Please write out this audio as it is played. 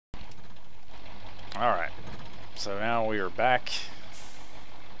Alright, so now we are back.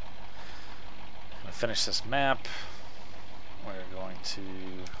 I'm going to finish this map. We're going to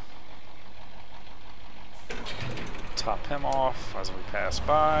top him off as we pass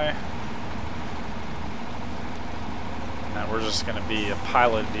by. And we're just going to be a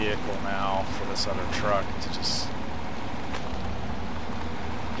pilot vehicle now for this other truck to just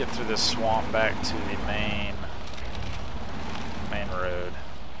get through this swamp back to the main road.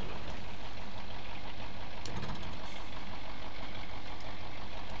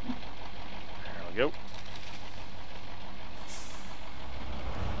 There we go.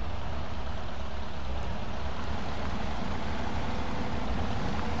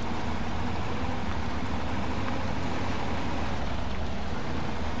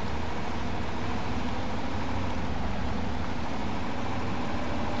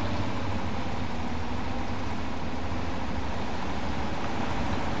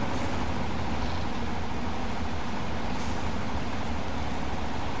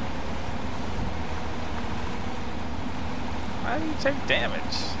 How do you take damage?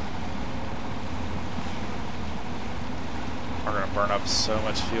 We're gonna burn up so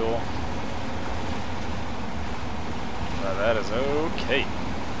much fuel. But that is okay.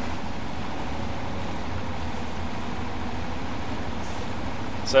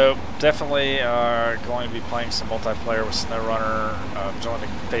 So definitely going to be playing some multiplayer with SnowRunner. Join the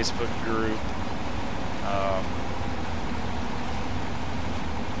Facebook group.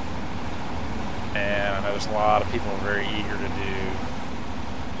 And I know there's a lot of people very eager to do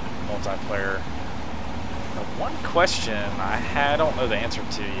multiplayer. Now, one question I don't know the answer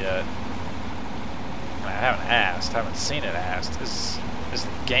to yet, and I haven't seen it asked, is the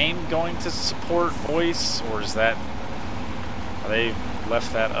game going to support voice, or is that, are they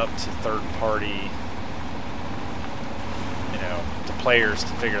left that up to third party, the players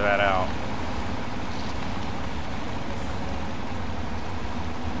to figure that out?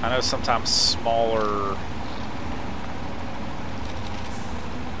 I know sometimes smaller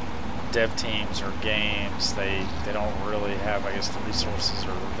dev teams or games, they don't really have, I guess, the resources,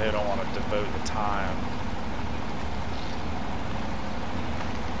 or they don't want to devote the time.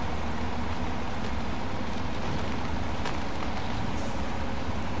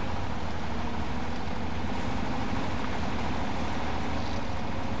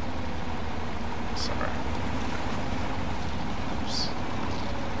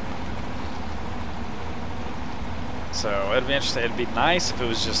 So it'd be interesting. It'd be nice if it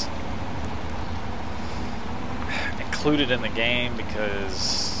was just included in the game,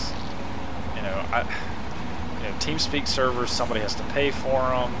 because TeamSpeak servers, somebody has to pay for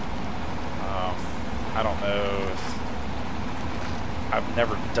them. I don't know if I've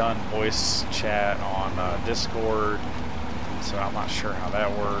never done voice chat on Discord, so I'm not sure how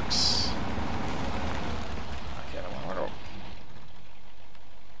that works. Okay,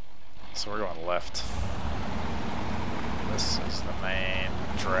 so we're going left. This is the main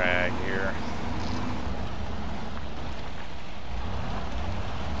drag here.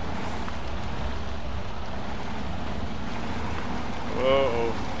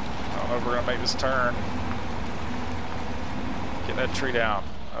 Whoa, I don't know if we're gonna make this turn. Get that tree down.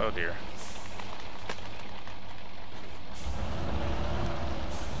 Oh dear.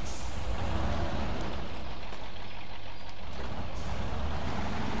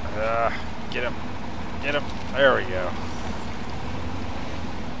 Get him. Get him. There we go.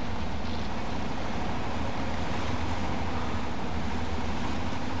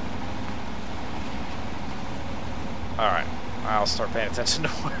 Alright, I'll start paying attention to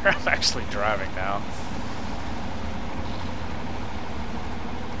where I'm actually driving now.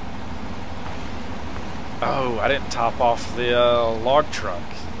 Oh, I didn't top off the log truck.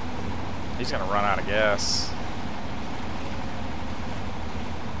 He's gonna run out of gas.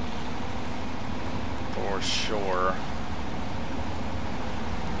 For sure.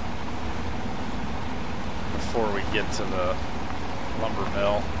 Before we get to the lumber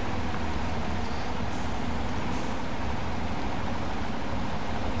mill.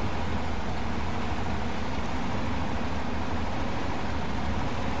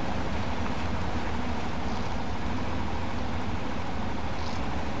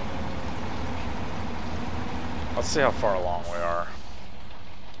 Let's see how far along we are.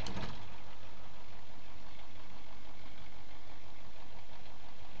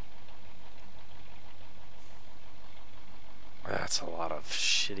 That's a lot of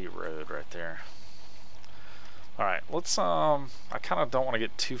shitty road right there. Alright, let's I kind of don't want to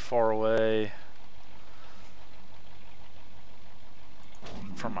get too far away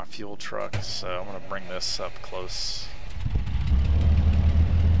from my fuel truck, so I'm going to bring this up close.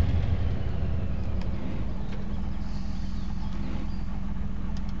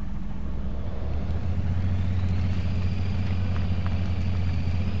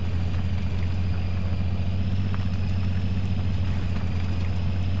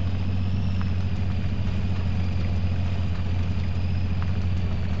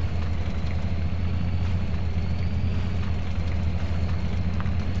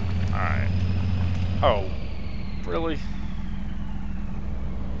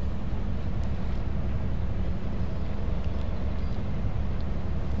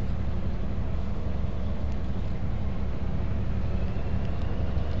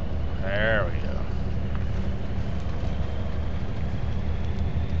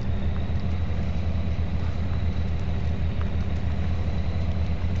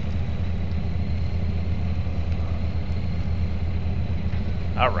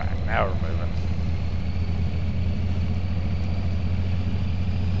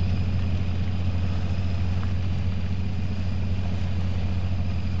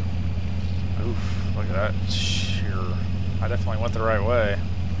 that. Sure. I definitely went the right way.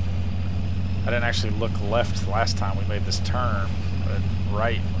 I didn't actually look left the last time we made this turn, but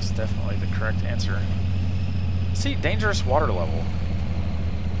right was definitely the correct answer. See, dangerous water level.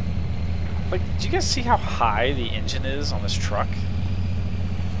 Like, do you guys see how high the engine is on this truck?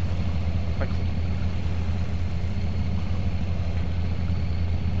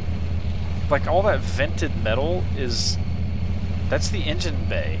 Like all that vented metal is, that's the engine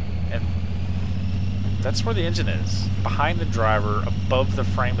bay, and that's where the engine is, behind the driver, above the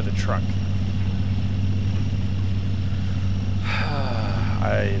frame of the truck.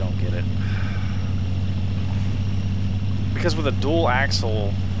 I don't get it. Because with a dual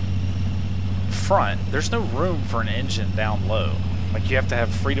axle front, there's no room for an engine down low. Like, you have to have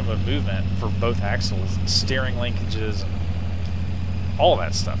freedom of movement for both axles and steering linkages and all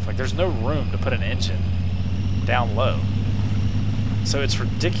that stuff. Like, there's no room to put an engine down low. So it's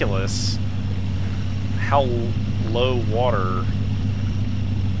ridiculous how low water,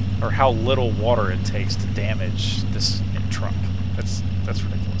 or how little water it takes to damage this truck. That's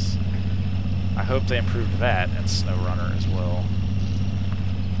ridiculous. I hope they improved that in SnowRunner as well.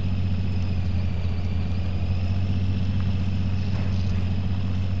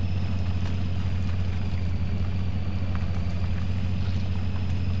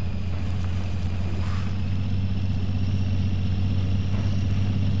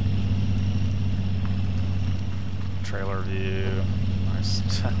 Trailer view. Nice.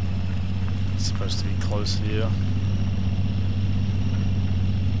 It's supposed to be close view.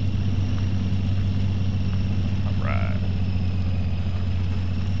 Alright.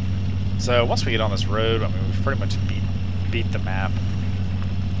 So once we get on this road, I mean, we've pretty much beat the map.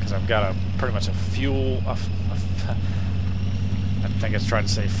 Because I've got pretty much a fuel... I think it's trying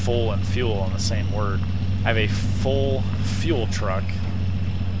to say full and fuel in the same word. I have a full fuel truck,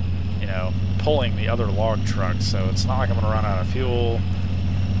 you know, pulling the other log trucks, so it's not like I'm going to run out of fuel.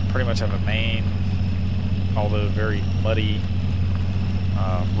 Pretty much have a main, although very muddy,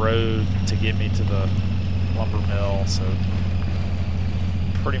 road to get me to the lumber mill, so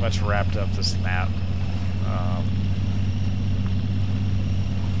pretty much wrapped up this map.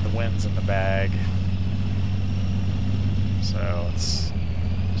 The wind's in the bag, so it's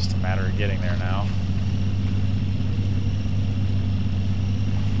just a matter of getting there now.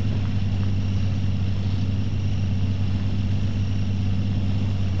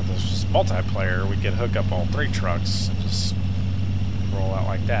 Multiplayer, we could hook up all three trucks and just roll out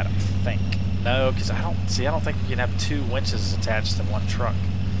like that, I think. No, because I don't think you can have two winches attached to one truck.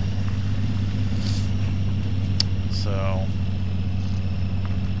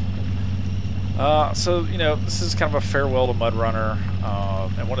 So, you know, this is kind of a farewell to MudRunner,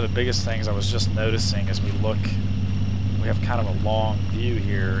 and one of the biggest things I was just noticing as we look, we have kind of a long view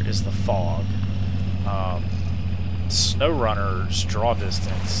here, is the fog. SnowRunner's draw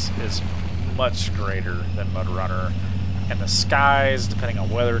distance is much greater than MudRunner, and the skies, depending on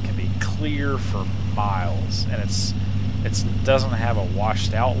weather, can be clear for miles, and it doesn't have a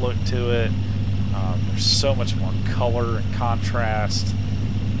washed out look to it. There's so much more color and contrast.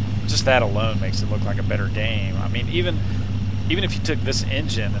 Just that alone makes it look like a better game. I mean, even if you took this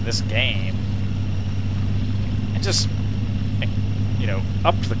engine and this game and just, you know,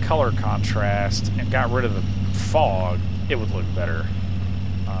 upped the color contrast and got rid of the fog, it would look better.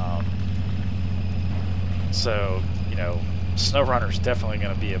 So, you know, SnowRunner is definitely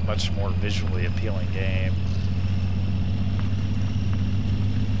going to be a much more visually appealing game.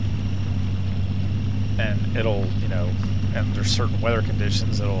 And it'll, you know, and there's certain weather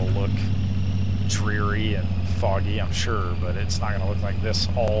conditions it'll look dreary and foggy, I'm sure, but it's not going to look like this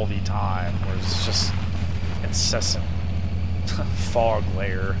all the time, where it's just incessant fog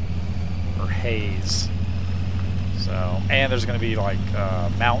layer or haze. So, and there's going to be like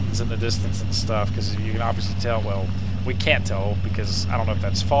mountains in the distance and stuff, because you can obviously tell, well, we can't tell because I don't know if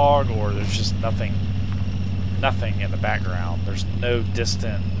that's fog or there's just nothing in the background. There's no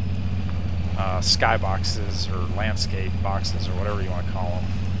distant sky boxes or landscape boxes or whatever you want to call them.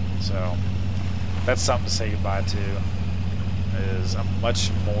 So that's something to say goodbye to, is a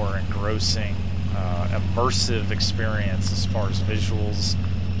much more engrossing, immersive experience as far as visuals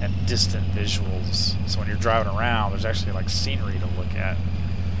and distant visuals. So when you're driving around, there's actually like scenery to look at.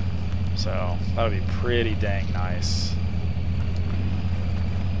 So that would be pretty dang nice.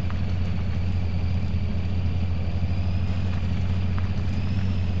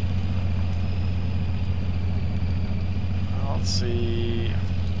 Let's see.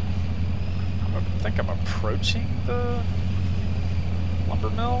 I think I'm approaching the lumber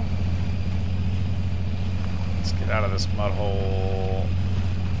mill. Let's get out of this mud hole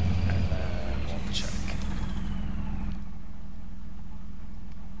and then we'll check.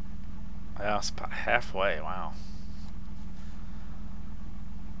 Well, it's about halfway. Wow.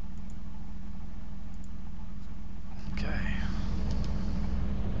 Okay.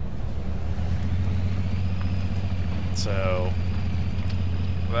 So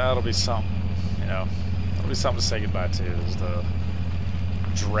that'll be something, you know, that'll be something to say goodbye to, is the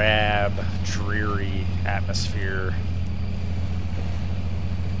drab, dreary atmosphere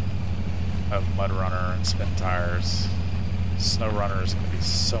of MudRunner and spin tires. SnowRunner is going to be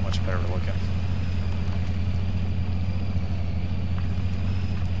so much better looking.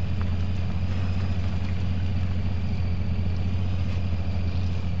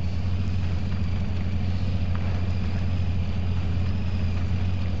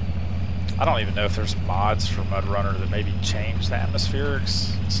 I don't even know if there's mods for MudRunner that maybe change the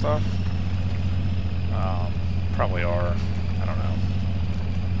atmospherics and stuff. Probably are. I don't know.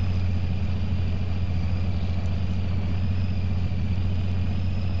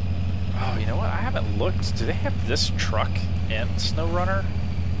 Oh, you know what? I haven't looked. Do they have this truck in SnowRunner?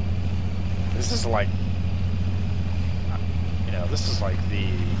 This is like, you know, this is like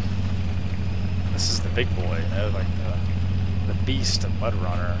this is the big boy, you know, like the beast of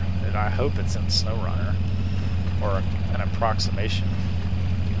MudRunner. And I hope it's in SnowRunner, or an approximation.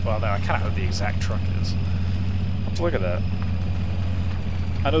 Well, no, I kind of know the exact truck is. Let's look at that.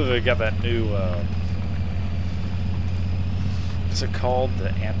 I know they got that new, what's it called? The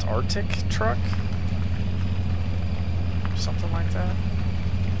Antarctic truck? Something like that?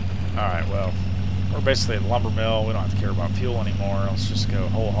 Alright, well, we're basically at the lumber mill. We don't have to care about fuel anymore. Let's just go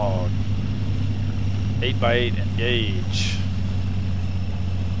whole hog. 8x8, engage.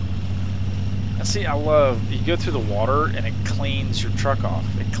 And see, I love, you go through the water and it cleans your truck off.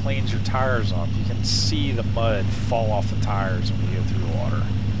 It cleans your tires off. You can see the mud fall off the tires when you go through the water.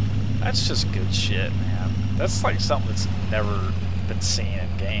 That's just good shit, man. That's like something that's never been seen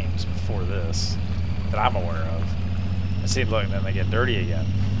in games before this, that I'm aware of. And see, look, then they get dirty again.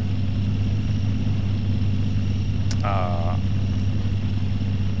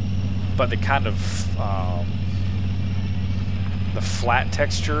 But the kind of, the flat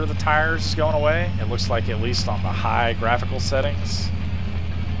texture of the tires is going away. It looks like, at least on the high graphical settings.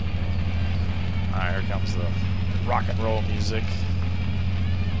 Alright, here comes the rock and roll music.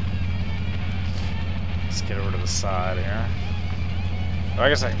 Let's get over to the side here. Oh, I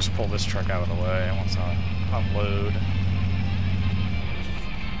guess I can just pull this truck out of the way once I unload.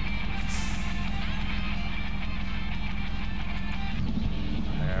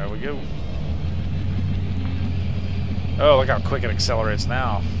 There we go. Oh, look how quick it accelerates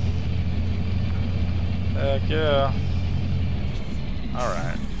now. Heck yeah.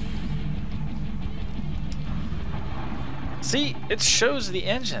 Alright. See, it shows the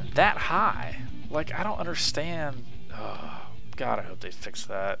engine that high. Like, I don't understand. Oh, God, I hope they fix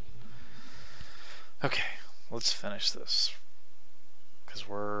that. Okay, let's finish this. Because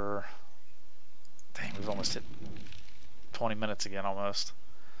we're... Dang, we've almost hit 20 minutes again, almost.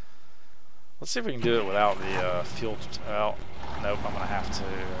 Let's see if we can do it without the fuel. Well, nope. I'm gonna have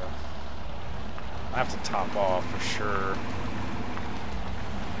to top off for sure.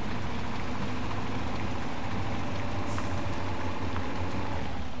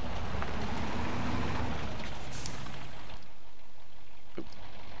 Oop.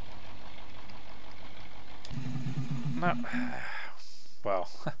 No. Well,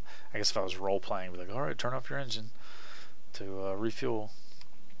 I guess if I was role playing, I'd be like, all right, turn off your engine to refuel.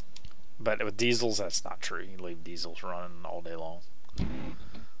 But with diesels, that's not true. You leave diesels running all day long,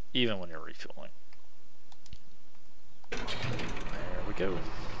 even when you're refueling. There we go.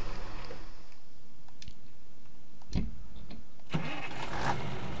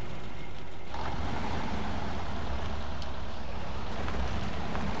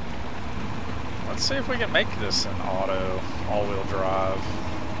 Let's see if we can make this an auto, all-wheel drive.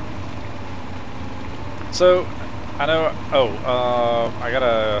 So, I know, I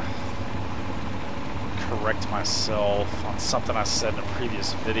gotta correct myself on something I said in a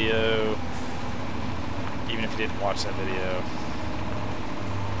previous video, even if you didn't watch that video.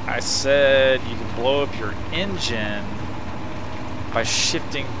 I said you can blow up your engine by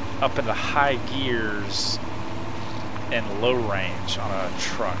shifting up into high gears in low range on a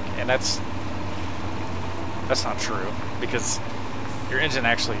truck, and that's not true, because your engine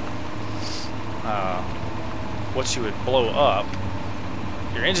actually, what you would blow up,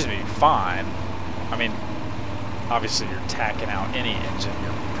 your engine would be fine. I mean, obviously you're tacking out any engine,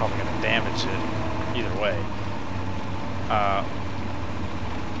 you're probably going to damage it either way.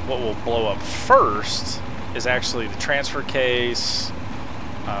 What will blow up first is actually the transfer case,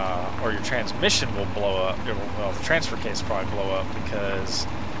 or your transmission will blow up. Well, the transfer case will probably blow up because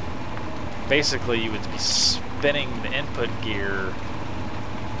basically you would be spinning the input gear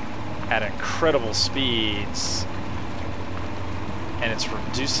at incredible speeds, and it's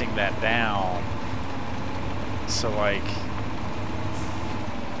reducing that down. So like,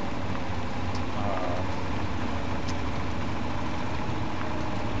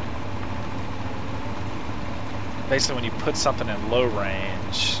 basically when you put something in low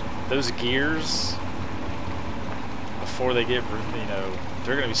range, those gears, before they get, you know,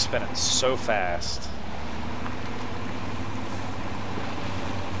 they're going to be spinning so fast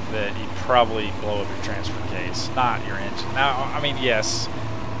that you probably blow up your transfer case, not your engine. Now, I mean, yes,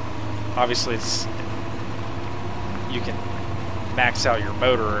 obviously it's, you can max out your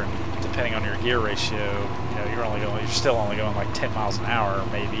motor, and depending on your gear ratio, you know, you're still only going like 10 miles an hour,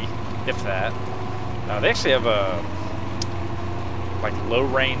 maybe, if that. They actually have like low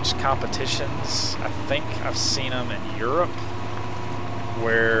range competitions. I think I've seen them in Europe,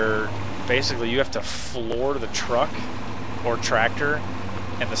 where basically you have to floor the truck or tractor,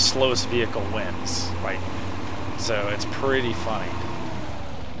 and the slowest vehicle wins. Like, so it's pretty funny.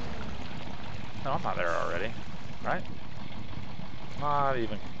 No, I'm not there already, right? Not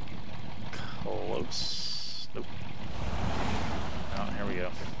even close. Nope. Oh, here we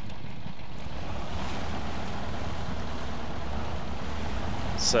go.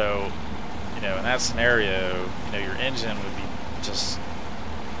 So, you know, in that scenario, you know, your engine would be just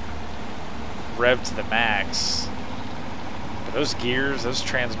revved to the max. But those gears, those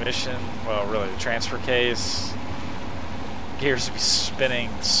transmission, well, really, the transfer case, gears would be spinning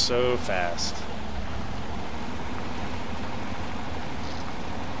so fast.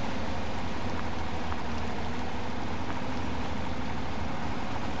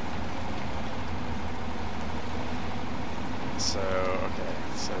 So, okay,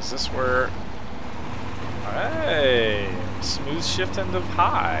 so is this where, hey, smooth shifting to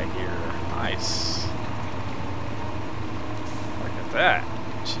high here, nice. Look at that,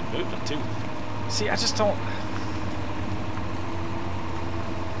 she's moving too. See, I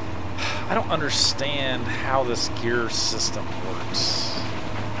don't understand how this gear system works.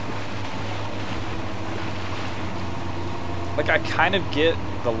 Like, I kind of get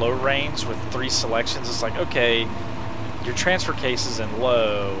the low range with 3 selections. It's like, okay, your transfer case is in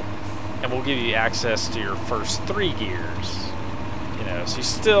low, and we'll give you access to your first 3 gears. You know,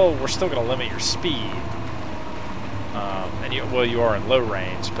 so we're still going to limit your speed. And you are in low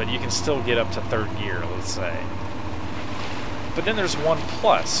range, but you can still get up to 3rd gear, let's say. But then there's 1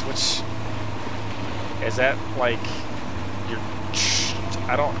 plus, which is that like your,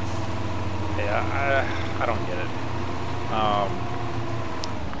 I don't get it.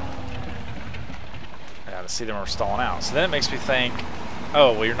 Yeah, to see them are stalling out. So then it makes me think,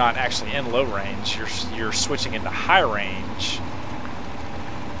 oh, well, you're not actually in low range. You're switching into high range.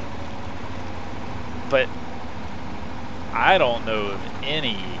 But I don't know of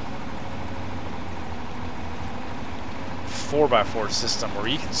any 4x4 system where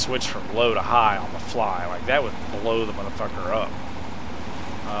you can switch from low to high on the fly. Like, that would blow the motherfucker up.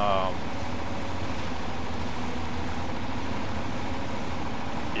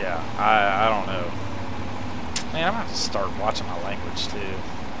 Yeah, I don't know. Man, I'm gonna have to start watching my language too.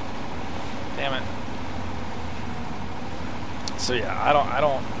 Damn it. So yeah, I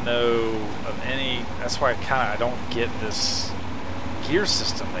don't know of any. That's why I don't get this gear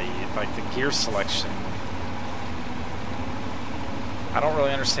system. Like the gear selection. I don't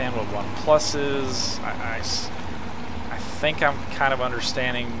really understand what 1 plus is. I think I'm kind of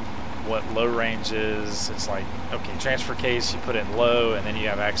understanding what low range is. It's like, okay, transfer case, you put it in low, and then you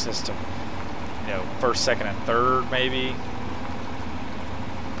have access to, you know, 1st, 2nd, and 3rd maybe.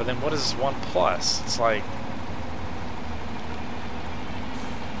 But then what is 1 plus? It's like,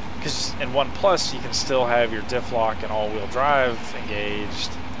 because in 1 plus you can still have your diff lock and all-wheel drive engaged,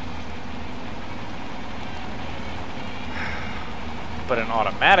 but in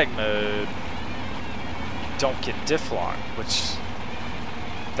automatic mode you don't get diff lock, which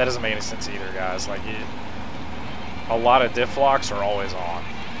that doesn't make any sense either, guys. Like, a lot of diff locks are always on.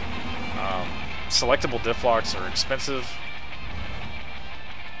 Selectable diff locks are expensive.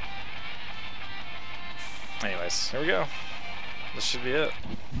 Anyways, here we go. This should be it.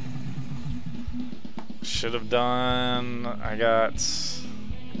 Should have done, I got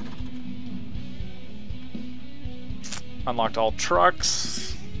unlocked all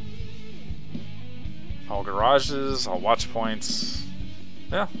trucks, all garages, all watch points.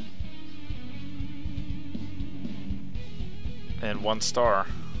 Yeah. And 1 star.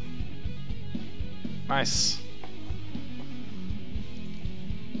 Nice.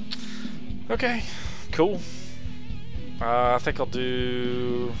 Okay, cool. I think I'll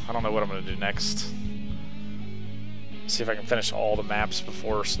do... I don't know what I'm going to do next. See if I can finish all the maps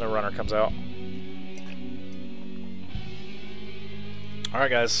before SnowRunner comes out.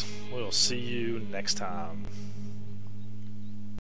 Alright guys, we'll see you next time.